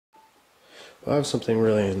I have something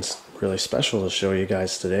really special to show you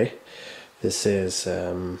guys today. This is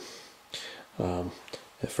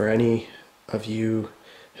for any of you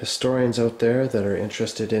historians out there that are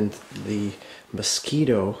interested in the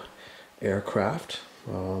Mosquito aircraft.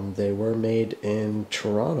 They were made in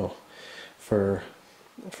Toronto for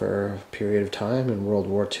a period of time in World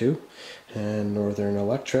War II, and Northern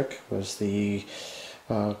Electric was the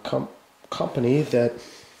company that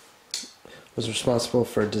was responsible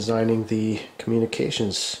for designing the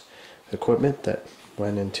communications equipment that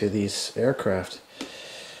went into these aircraft.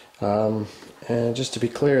 And just to be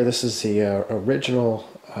clear, this is the original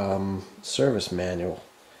service manual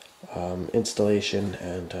installation,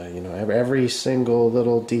 and every single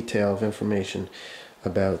little detail of information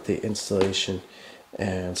about the installation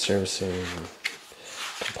and servicing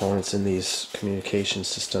components in these communication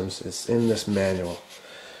systems is in this manual.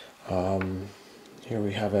 Here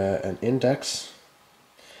we have an index.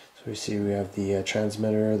 So we have the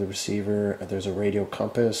transmitter, the receiver, there's a radio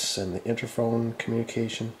compass, and the interphone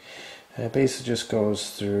communication. And it basically just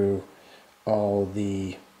goes through all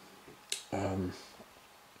the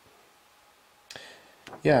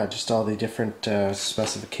just all the different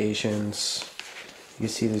specifications. You can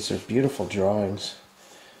see these are beautiful drawings,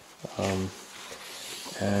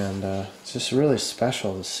 and it's just really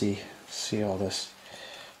special to see all this.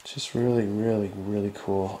 It's just really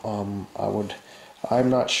cool. I'm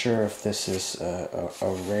not sure if this is a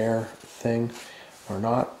rare thing or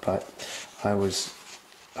not, but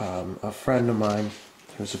a friend of mine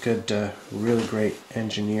who was a good, really great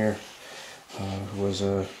engineer, who was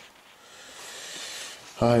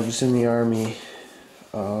he was in the Army.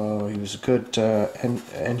 He was a good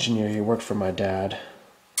engineer. He worked for my dad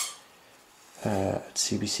at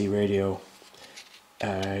CBC Radio.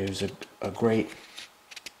 He was a great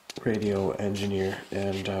radio engineer,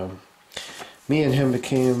 and me and him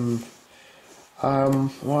became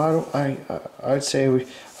I'd say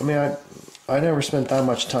I never spent that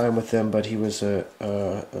much time with him, but he was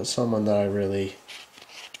someone that I really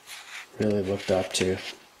looked up to.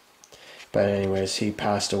 But anyways, he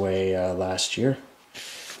passed away last year,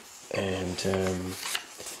 and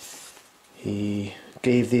he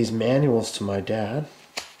gave these manuals to my dad,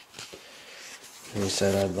 and he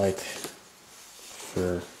said, I'd like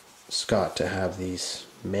for Scott to have these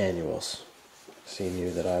manuals, so he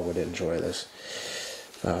knew that I would enjoy this,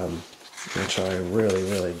 which I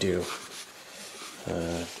really do.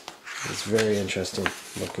 It's very interesting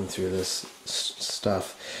looking through this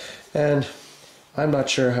stuff, and I'm not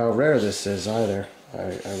sure how rare this is either.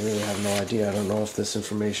 I really have no idea. I don't know if this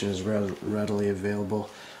information is readily available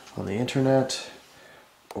on the internet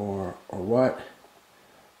or what.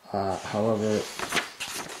 However,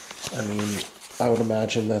 I would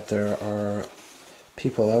imagine that there are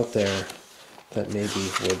people out there that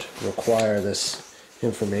maybe would require this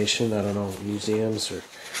information. I don't know, museums or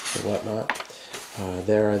whatnot.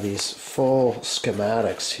 There are these full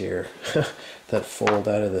schematics here that fold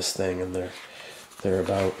out of this thing, and they're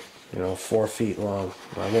about 4 feet long.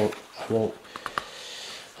 I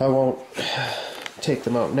won't take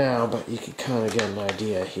them out now, but you can kind of get an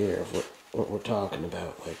idea here of what we're talking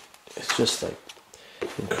about. Like, it's just like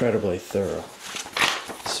incredibly thorough.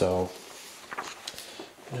 So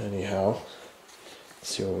anyhow, let's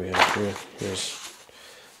see what we have here. Here's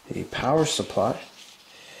the power supply.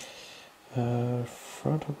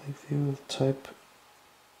 Front oblique view type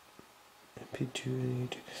MP2.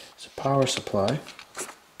 It's a power supply.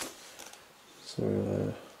 So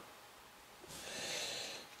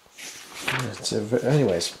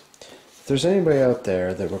anyways, if there's anybody out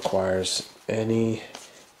there that requires any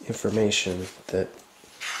information that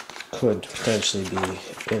could potentially be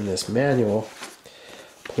in this manual,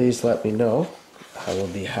 please let me know. I will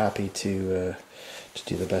be happy to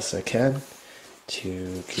do the best I can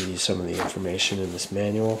to give you some of the information in this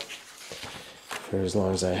manual for as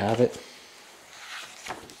long as I have it.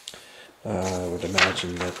 I would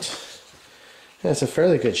imagine that it's a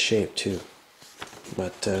fairly good shape too.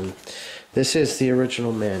 But this is the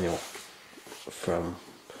original manual from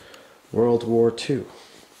World War II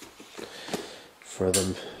for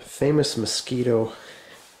the famous Mosquito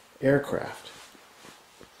aircraft.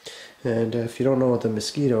 And if you don't know what the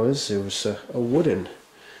Mosquito is, it was a wooden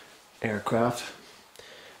aircraft.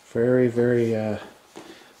 Very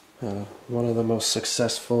one of the most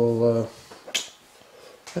successful.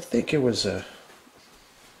 I think it was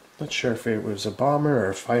not sure if it was a bomber or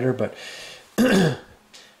a fighter, but a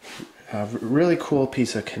really cool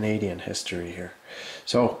piece of Canadian history here.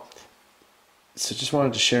 So just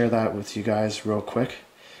wanted to share that with you guys real quick.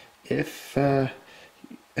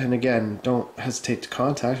 And again, don't hesitate to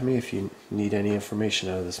contact me if you need any information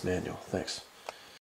out of this manual. Thanks.